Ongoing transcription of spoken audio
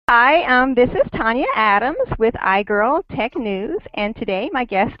Hi, this is Tanya Adams with iGirl Tech News, and today my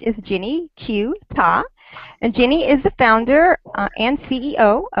guest is Jenny Q. Ta. And Jenny is the founder and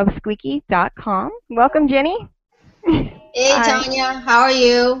CEO of Sqeeqee.com. Welcome, Jenny. Hey, Hi. Tanya, how are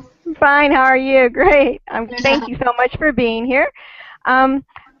you? Fine. How are you? Great. Thank you so much for being here.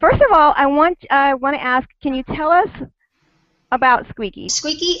 First of all, I want to ask, can you tell us about Sqeeqee?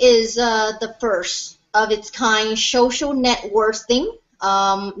 Sqeeqee is the first of its kind social networking,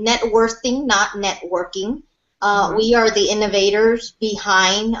 not networking. We are the innovators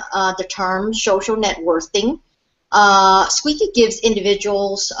behind the term social networking. Sqeeqee gives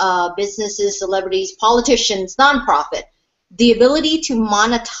individuals, businesses, celebrities, politicians, nonprofit, the ability to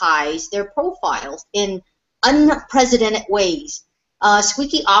monetize their profiles in unprecedented ways.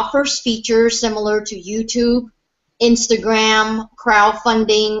 Sqeeqee offers features similar to YouTube, Instagram,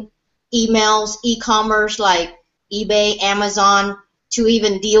 crowdfunding, emails, e-commerce like eBay, Amazon, to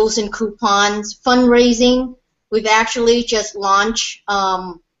even deals and coupons, fundraising. We've actually just launched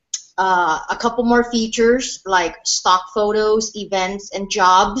a couple more features like stock photos, events, and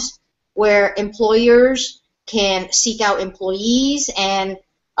jobs, where employers can seek out employees and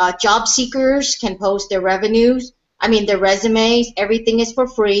job seekers can post their their resumes. Everything is for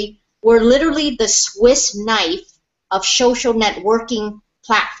free. We're literally the Swiss knife of social networking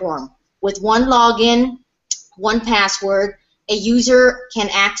platform. With one login, one password, a user can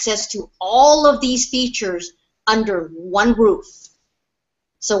access to all of these features under one roof.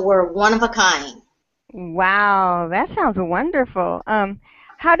 So we're one of a kind. Wow, that sounds wonderful.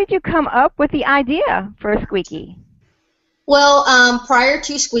 How did you come up with the idea for Sqeeqee? Well, prior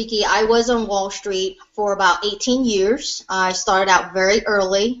to Sqeeqee, I was on Wall Street for about 18 years. I started out very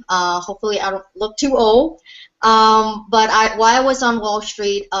early. Hopefully I don't look too old. While I was on Wall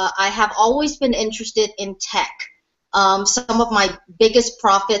Street, I have always been interested in tech. Some of my biggest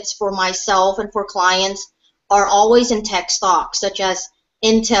profits for myself and for clients are always in tech stocks, such as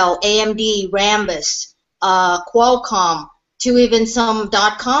Intel, AMD, Rambus, Qualcomm, to even some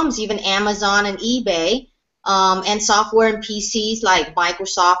dot-coms, even Amazon and eBay, and software and PCs like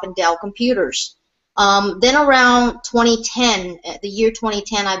Microsoft and Dell computers. Then around 2010, the year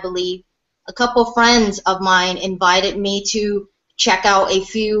 2010, I believe, a couple of friends of mine invited me to check out a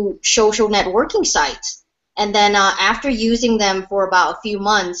few social networking sites. And then after using them for about a few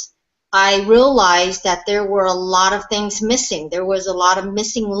months, I realized that there were a lot of things missing. There was a lot of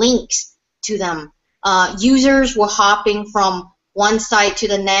missing links to them. Users were hopping from one site to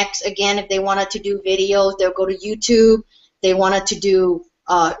the next. Again, if they wanted to do videos, they'll go to YouTube. They wanted to do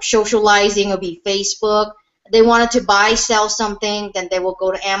socializing, it'll be Facebook. They wanted to buy, sell something, then they will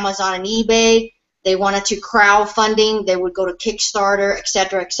go to Amazon and eBay. They wanted to crowdfunding, they would go to Kickstarter,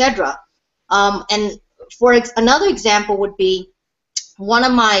 etc., etc. And for another example would be one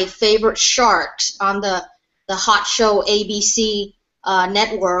of my favorite sharks on the hot show ABC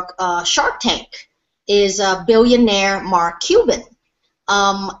network, Shark Tank, is billionaire Mark Cuban.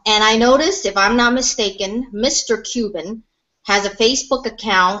 And I noticed, if I'm not mistaken, Mr. Cuban has a Facebook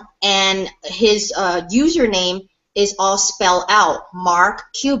account, and his username is all spelled out,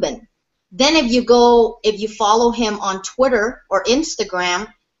 Mark Cuban. Then if you follow him on Twitter or Instagram,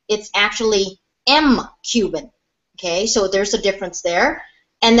 it's actually M Cuban. Okay, so there's a difference there.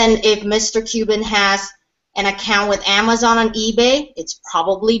 And then if Mr. Cuban has an account with Amazon and eBay, it's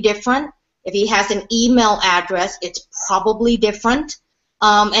probably different. If he has an email address, it's probably different.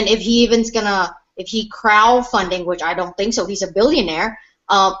 And if he crowdfunding, which I don't think so, he's a billionaire,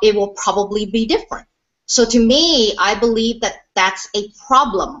 it will probably be different. So to me, I believe that that's a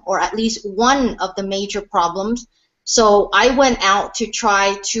problem, or at least one of the major problems. So I went out to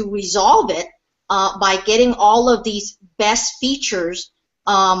try to resolve it by getting all of these best features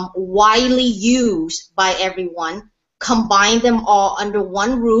widely used by everyone, combine them all under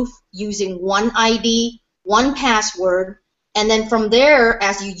one roof using one ID, one password, and then from there,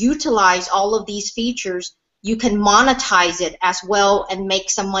 as you utilize all of these features, you can monetize it as well and make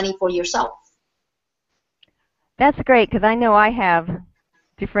some money for yourself. That's great, because I know I have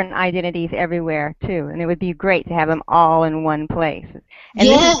different identities everywhere too, and it would be great to have them all in one place. And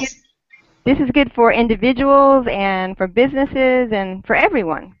Yes. This is good for individuals and for businesses and for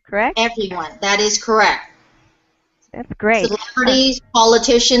everyone, correct? Everyone. That is correct. That's great. Celebrities,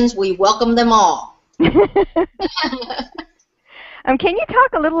 politicians, we welcome them all. Can you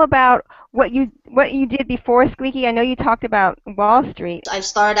talk a little about what you did before Sqeeqee? I know you talked about Wall Street. I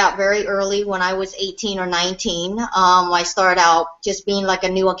started out very early when I was 18 or 19. I started out just being like a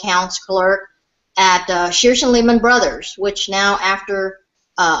new accounts clerk at Shears and Lehman Brothers, which now after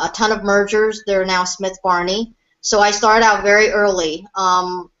a ton of mergers, they're now Smith Barney. So I started out very early.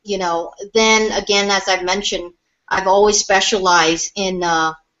 Then again, as I've mentioned, I've always specialized in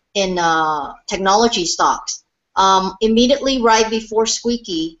technology stocks. Immediately right before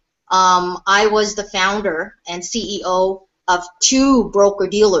Sqeeqee, I was the founder and CEO of two broker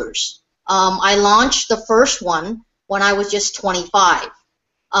dealers. I launched the first one when I was just 25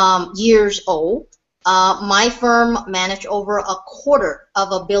 years old. My firm managed over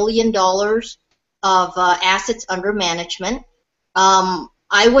 $250 million of assets under management.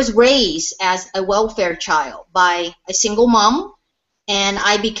 I was raised as a welfare child by a single mom, and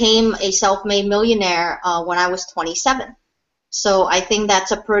I became a self-made millionaire when I was 27. So I think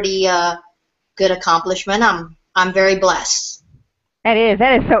that's a pretty good accomplishment. I'm very blessed. That is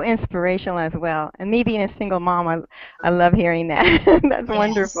so inspirational as well. And me being a single mom, I love hearing that. That's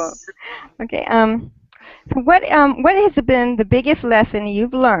wonderful. Yes. Okay. So what has been the biggest lesson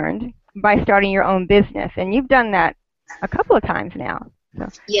you've learned by starting your own business? And you've done that a couple of times now. So.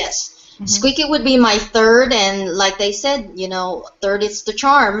 Yes. Sqeeqee would be my third, and like they said, third is the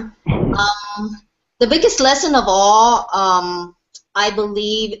charm. The biggest lesson of all, I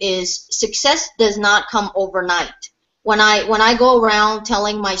believe, is success does not come overnight. When I go around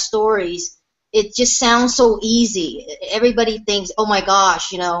telling my stories, it just sounds so easy. Everybody thinks, oh my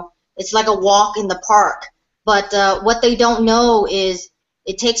gosh, it's like a walk in the park. But what they don't know is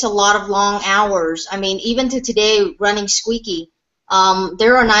it takes a lot of long hours. I mean, even to today, running Sqeeqee,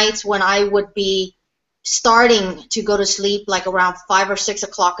 there are nights when I would be starting to go to sleep like around 5 or 6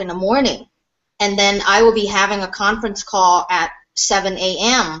 o'clock in the morning, and then I will be having a conference call at 7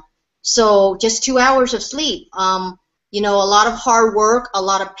 a.m. So just 2 hours of sleep. A lot of hard work, a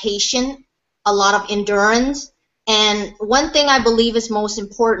lot of patience, a lot of endurance. And one thing I believe is most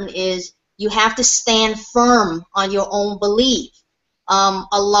important is you have to stand firm on your own belief. A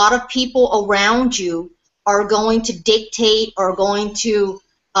lot of people around you are going to dictate or going to,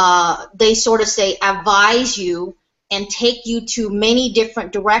 they sort of say, advise you and take you to many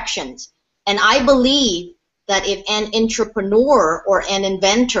different directions. And I believe that if an entrepreneur or an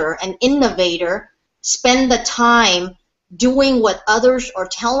inventor, an innovator, spend the time doing what others are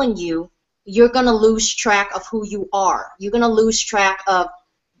telling you, you're going to lose track of who you are. You're going to lose track of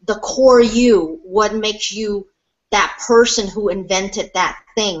the core you, what makes you that person who invented that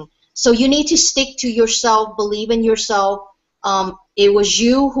thing. So you need to stick to yourself, believe in yourself. It was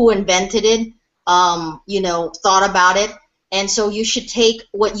you who invented it, thought about it, and so you should take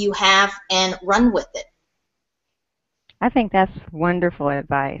what you have and run with it. I think that's wonderful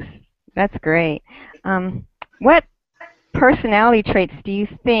advice. That's great. What personality traits do you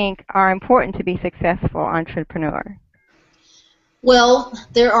think are important to be a successful entrepreneur? Well,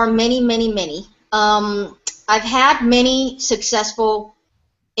 there are many, many, many. I've had many successful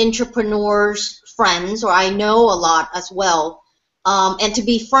entrepreneurs, friends, or I know a lot as well. And to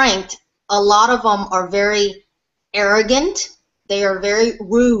be frank, a lot of them are very arrogant. They are very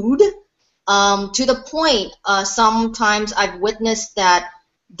rude, to the point sometimes I've witnessed that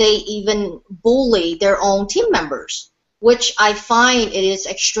they even bully their own team members, which I find it is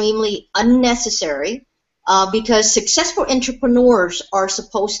extremely unnecessary, because successful entrepreneurs are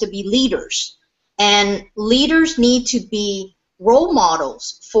supposed to be leaders, and leaders need to be role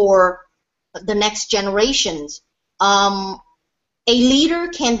models for the next generations. A leader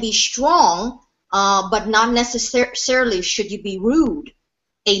can be strong, but not necessarily should you be rude.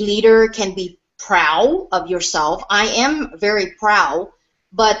 A leader can be proud of yourself. I am very proud,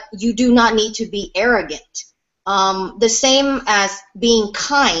 but you do not need to be arrogant. The same as being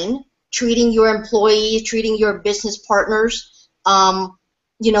kind, treating your employees, treating your business partners,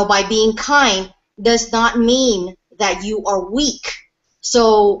 by being kind does not mean that you are weak.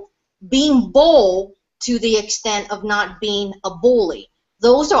 So being bold to the extent of not being a bully.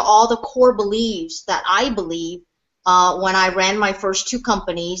 Those are all the core beliefs that I believe when I ran my first two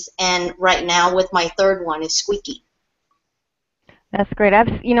companies, and right now with my third one is Sqeeqee. That's great.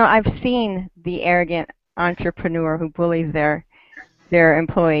 I've seen the arrogant entrepreneur who bullies their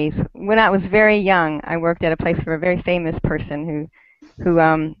employees. When I was very young, I worked at a place for a very famous person who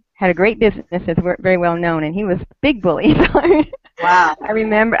had a great business, is very well known, and he was a big bully. Wow. I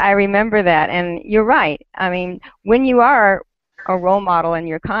remember that, and you're right. I mean, when you are a role model and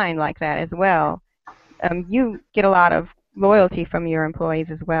you're kind like that as well, you get a lot of loyalty from your employees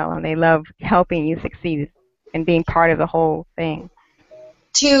as well, and they love helping you succeed and being part of the whole thing.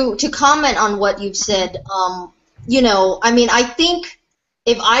 To comment on what you've said, I think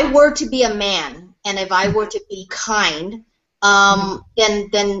if I were to be a man and if I were to be kind, then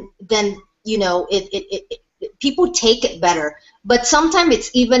people take it better. But sometimes it's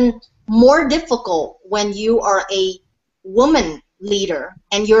even more difficult when you are a woman leader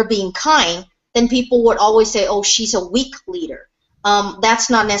and you're being kind, then people would always say, oh, she's a weak leader. That's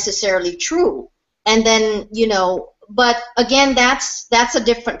not necessarily true. And then, you know, but again, that's a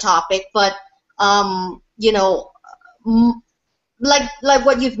different topic. But, you know, like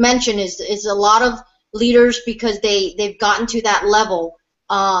what you've mentioned is a lot of leaders, because they've gotten to that level.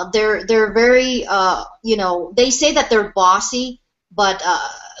 They're very, you know, they say that they're bossy, but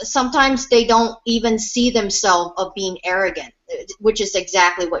sometimes they don't even see themselves of being arrogant, which is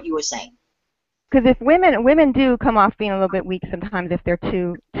exactly what you were saying. Because if women do come off being a little bit weak sometimes if they're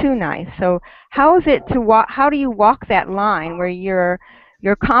too nice. So how is it to walk? How do you walk that line where you're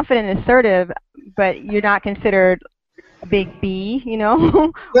confident and assertive, but you're not considered a big B, you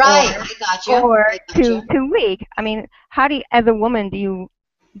know, Right, I got you. or I got you. too weak? I mean, how do you, as a woman, do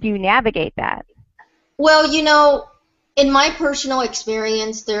you navigate that? Well, you know, in my personal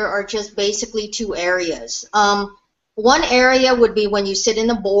experience, there are just basically two areas. One area would be when you sit in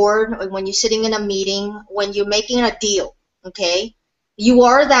a board, or when you're sitting in a meeting, when you're making a deal, okay? You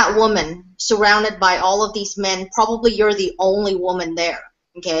are that woman surrounded by all of these men. Probably you're the only woman there,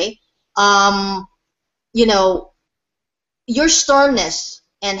 okay? You know, your sternness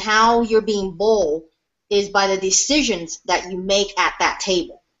and how you're being bold is by the decisions that you make at that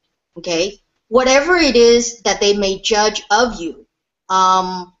table, okay? Whatever it is that they may judge of you,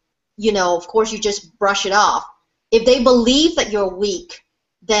 you know, of course, you just brush it off. If they believe that you're weak,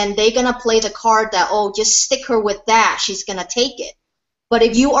 then they're going to play the card that, oh, just stick her with that. She's going to take it. But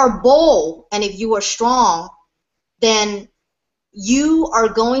if you are bold and if you are strong, then you are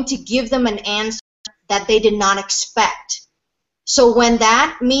going to give them an answer that they did not expect. So when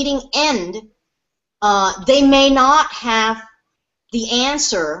that meeting ends, they may not have the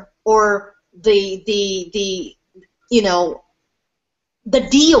answer or the you know, the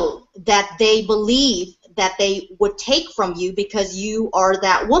deal that they believe that they would take from you because you are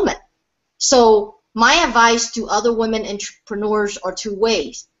that woman. So my advice to other women entrepreneurs are two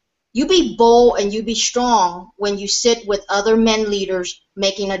ways. You be bold and you be strong when you sit with other men leaders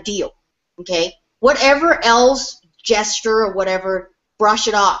making a deal, okay? Whatever else gesture or whatever, brush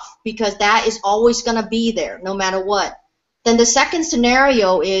it off, because that is always going to be there no matter what. Then the second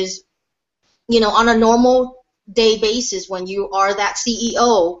scenario is, you know, on a normal day basis, when you are that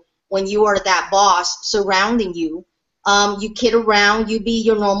CEO, when you are that boss surrounding you, you kid around, you be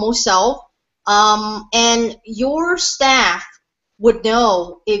your normal self, and your staff would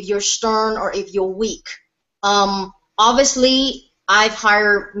know if you're stern or if you're weak. Obviously, I've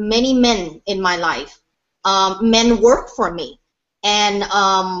hired many men in my life. Men work for me, and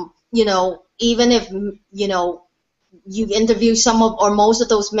you know, even if you know you've interviewed some of or most of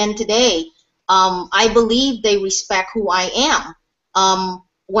those men today, I believe they respect who I am.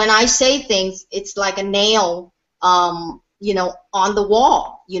 When I say things, it's like a nail, you know, on the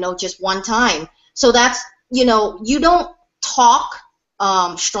wall, you know, just one time. So that's, you know, you don't talk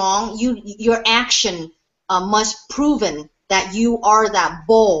strong. Your action must proven that you are that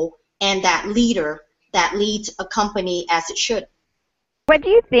bold and that leader that leads a company as it should. What do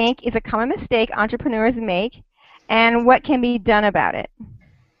you think is a common mistake entrepreneurs make, and what can be done about it?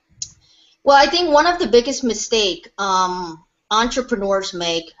 Well, I think one of the biggest mistake entrepreneurs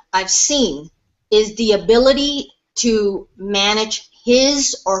make, I've seen, is the ability to manage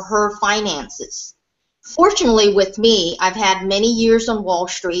his or her finances. Fortunately, with me, I've had many years on Wall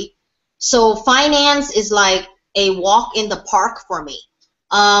Street, so finance is like a walk in the park for me.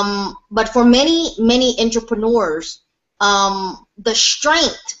 But for many entrepreneurs, the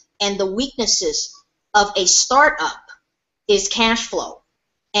strength and the weaknesses of a startup is cash flow.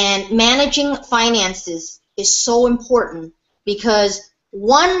 And managing finances is so important, because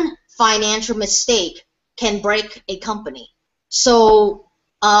one financial mistake can break a company. So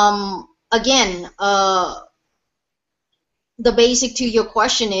again, the basic to your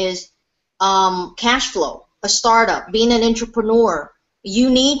question is cash flow. A startup, being an entrepreneur, you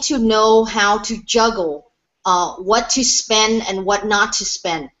need to know how to juggle what to spend and what not to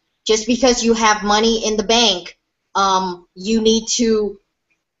spend. Just because you have money in the bank, you need to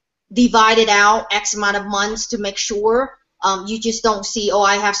divide it out X amount of months to make sure. You just don't see, oh,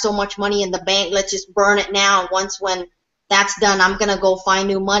 I have so much money in the bank, let's just burn it now. Once when that's done, I'm going to go find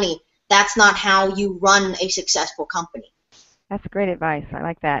new money. That's not how you run a successful company. That's great advice. I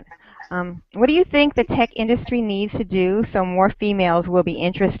like that. What do you think the tech industry needs to do so more females will be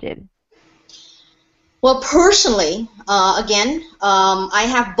interested? Well, personally, again, I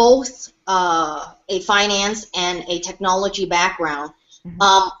have both a finance and a technology background.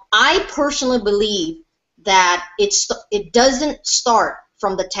 I personally believe that it doesn't start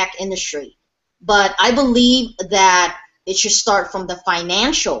from the tech industry. But I believe that it should start from the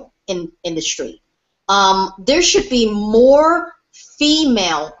financial industry. There should be more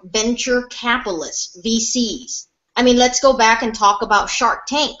female venture capitalists, VCs. I mean, let's go back and talk about Shark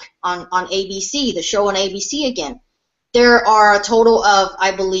Tank on ABC, the show on ABC again. There are a total of,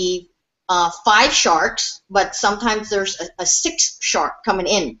 I believe, 5 sharks, but sometimes there's a 6th shark coming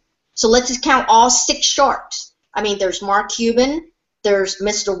in. So let's just count all 6 sharks. I mean, there's Mark Cuban, there's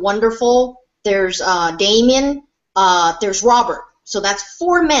Mr. Wonderful, there's Damien, there's Robert. So that's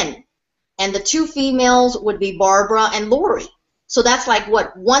 4 men. And the 2 females would be Barbara and Lori. So that's like,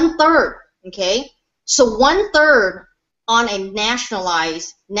 what, 1/3, okay? So 1/3 on a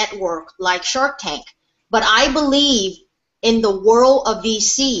nationalized network like Shark Tank. But I believe in the world of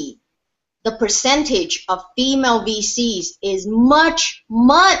VC, the percentage of female VCs is much,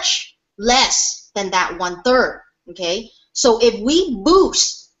 much less than that 1/3, okay? So if we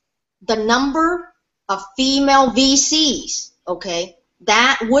boost the number of female VCs, okay,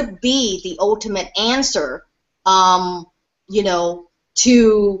 that would be the ultimate answer, you know,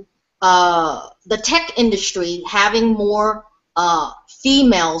 to the tech industry having more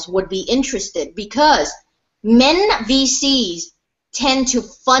females would be interested, because men VCs tend to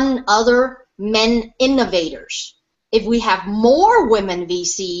fund other men innovators. If we have more women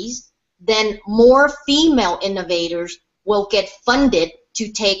VCs, then more female innovators will get funded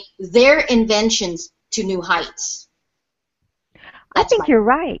to take their inventions to new heights. I think you're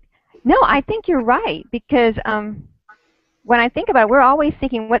right. No, I think you're right, because when I think about it, we're always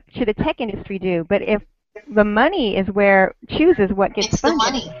thinking, what should the tech industry do? But if the money is where chooses what gets it's funded.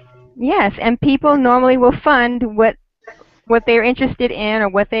 The money. Yes, and people normally will fund what they're interested in or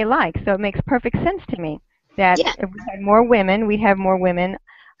what they like. So it makes perfect sense to me that if we had more women, we'd have more women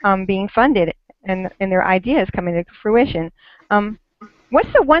being funded and their ideas coming to fruition.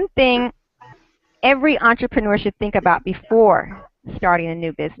 What's the one thing every entrepreneur should think about before starting a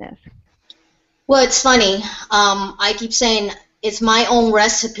new business? Well, it's funny. I keep saying it's my own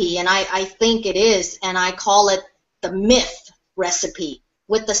recipe, and I think it is, and I call it the myth recipe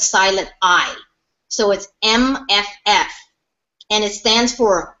with the silent I. So it's MFF, and it stands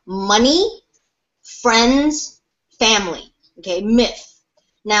for money, friends, family. Okay, myth.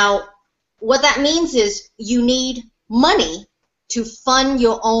 Now, what that means is you need money to fund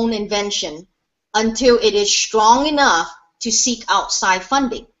your own invention until it is strong enough to seek outside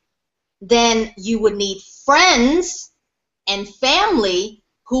funding. Then you would need friends and family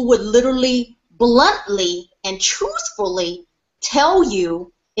who would literally, bluntly, and truthfully tell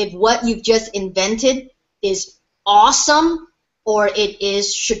you if what you've just invented is awesome or it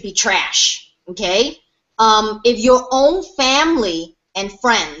should be trash. Okay? If your own family and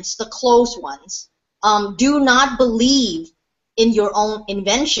friends, the close ones, do not believe in your own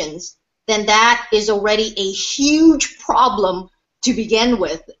inventions, then that is already a huge problem to begin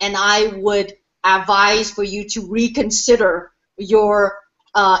with, and I would advise for you to reconsider your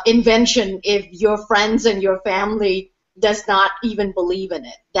invention if your friends and your family does not even believe in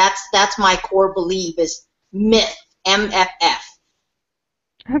it. That's my core belief, is myth, MFF.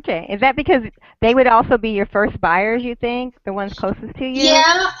 Okay, is that because they would also be your first buyers, you think, the ones closest to you?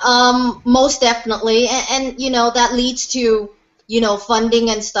 Yeah, most definitely, and you know, that leads to, you know, funding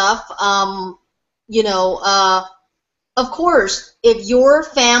and stuff. You know, of course, if your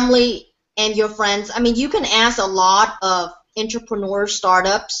family and your friends, I mean, you can ask a lot of entrepreneurs,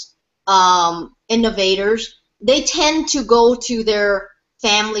 startups, innovators, they tend to go to their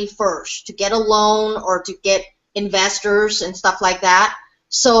family first to get a loan or to get investors and stuff like that.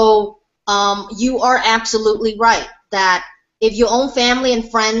 So you are absolutely right that if your own family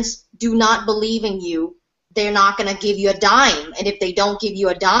and friends do not believe in you, they're not going to give you a dime. And if they don't give you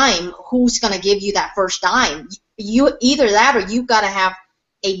a dime, who's going to give you that first dime? You either that, or you've got to have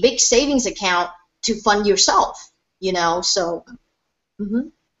a big savings account to fund yourself, you know. So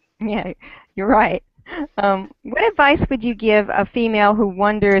yeah, you're right. What advice would you give a female who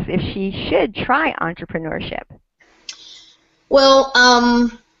wonders if she should try entrepreneurship? Well,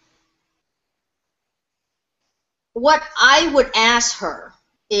 what I would ask her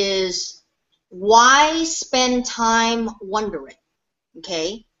is, why spend time wondering?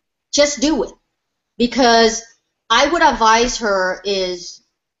 Okay, just do it. Because I would advise her is,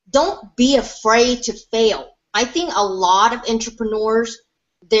 don't be afraid to fail. I think a lot of entrepreneurs,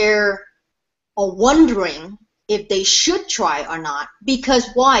 they're wondering if they should try or not. Because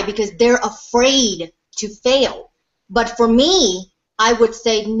why? Because they're afraid to fail. But for me, I would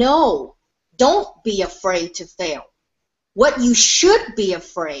say, no, don't be afraid to fail. What you should be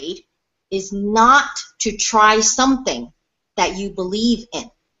afraid is not to try something that you believe in.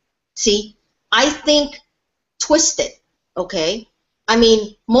 See, I think twisted, okay? I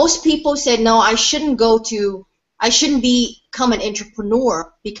mean, most people said, no, I shouldn't become an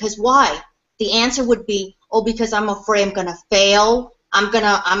entrepreneur because why? The answer would be, oh, because I'm afraid I'm gonna fail.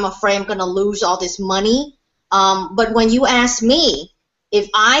 I'm afraid I'm gonna lose all this money. But when you ask me, if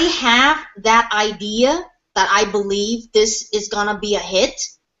I have that idea that I believe this is gonna be a hit,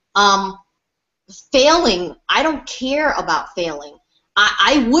 um, failing, I don't care about failing.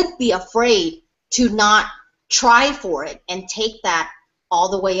 I would be afraid to not try for it and take that all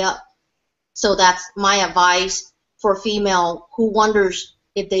the way up. So that's my advice for a female who wonders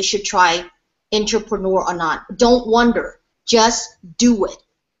if they should try entrepreneur or not. Don't wonder, just do it.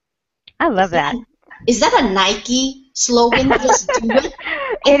 I love Is that. that, is that a Nike slogan? Just do it.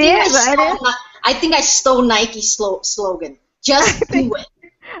 It is. It is. I think I stole Nike's slogan. Just do it.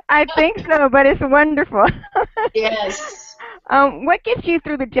 I think so, but it's wonderful. Yes. What gets you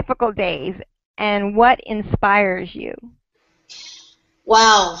through the difficult days, and what inspires you?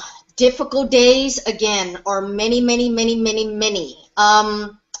 Wow. Difficult days, again, are many, many, many, many, many.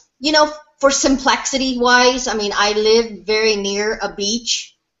 For simplicity wise, I mean, I live very near a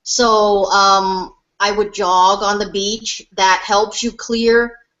beach, so I would jog on the beach. That helps you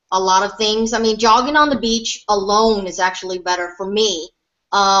clear a lot of things. I mean, jogging on the beach alone is actually better for me.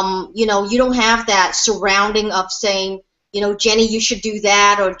 You don't have that surrounding of saying, Jenny, you should do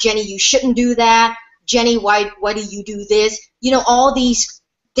that, or Jenny, you shouldn't do that. Jenny, why do you do this? All these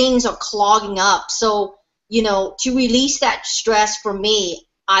things are clogging up. So, to release that stress for me,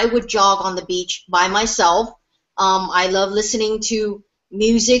 I would jog on the beach by myself. I love listening to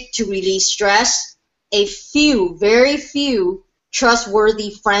music to release stress. A few, very few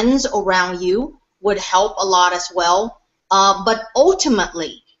trustworthy friends around you would help a lot as well. But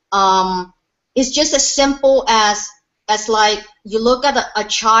ultimately, it's just as simple as like you look at a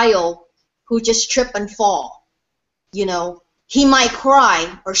child who just trip and fall. He might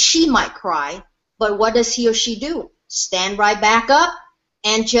cry or she might cry, but what does he or she do? Stand right back up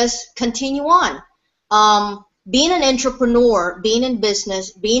and just continue on. Being an entrepreneur, being in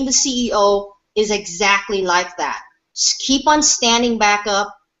business, being the CEO is exactly like that. Just keep on standing back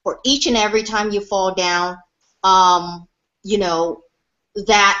up for each and every time you fall down.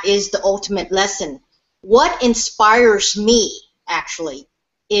 That is the ultimate lesson. What inspires me, actually,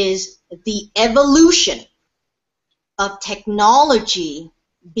 is the evolution of technology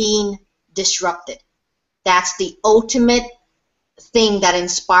being disrupted. That's the ultimate thing that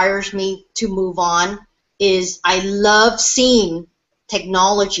inspires me to move on. Is I love seeing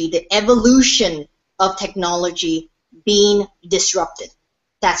technology, the evolution of technology being disrupted.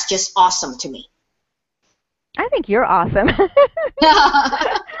 That's just awesome to me. I think you're awesome.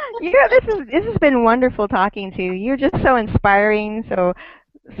 This has been wonderful talking to you. You're just so inspiring, so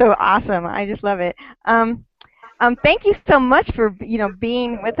awesome. I just love it. Thank you so much for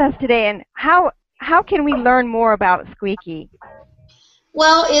being with us today. And how can we learn more about Sqeeqee?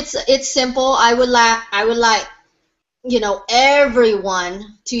 Well, it's simple. I would like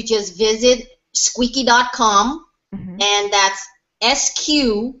everyone to just visit Sqeeqee.com, and that's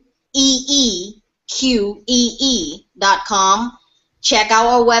Sqeeqee.com. Check out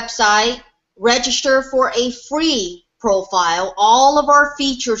our website, register for a free profile. All of our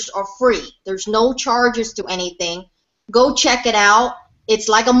features are free. There's no charges to anything. Go check it out. It's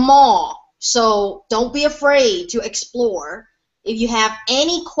like a mall, so don't be afraid to explore. If you have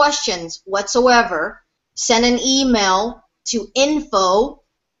any questions whatsoever, send an email to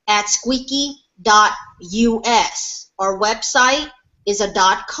info@sqeeqee.us. Our website is a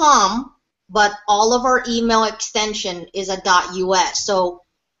 .com, but all of our email extension is a .us. So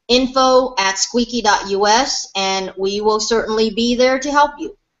info@sqeeqee.us, and we will certainly be there to help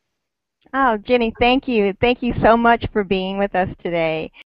you. Oh, Jenny, thank you. Thank you so much for being with us today.